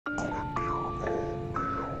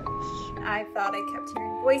I thought I kept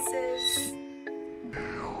hearing voices.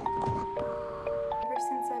 Ever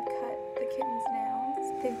since I've cut the kitten's nails,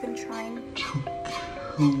 they've been trying to kill.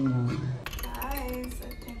 Guys, I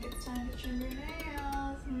think it's time to trim your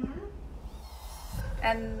nails.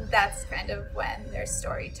 And that's kind of when their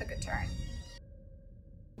story took a turn.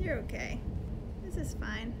 You're okay. This is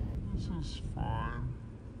fine. This is fine.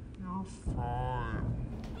 You're fine.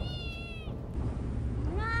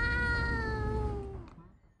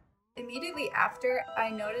 Immediately after, I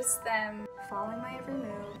noticed them following my every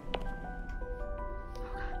move.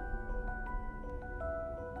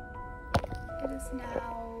 It is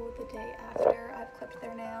now the day after I've clipped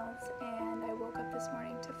their nails, and I woke up this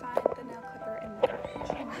morning to find the nail clipper in the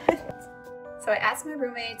garbage. So I asked my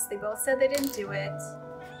roommates, they both said they didn't do it.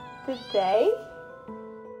 Did they?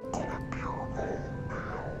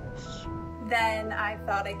 Then I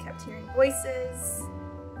thought I kept hearing voices.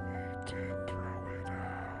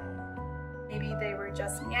 Maybe they were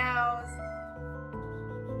just meows.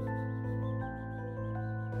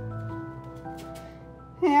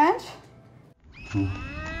 And?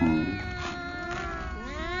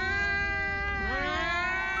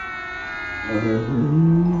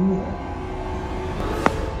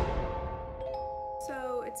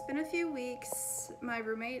 So it's been a few weeks. My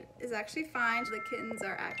roommate is actually fine. The kittens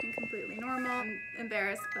are acting completely normal. I'm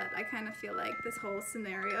embarrassed, but I kind of feel like this whole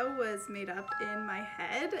scenario was made up in my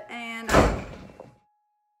head, and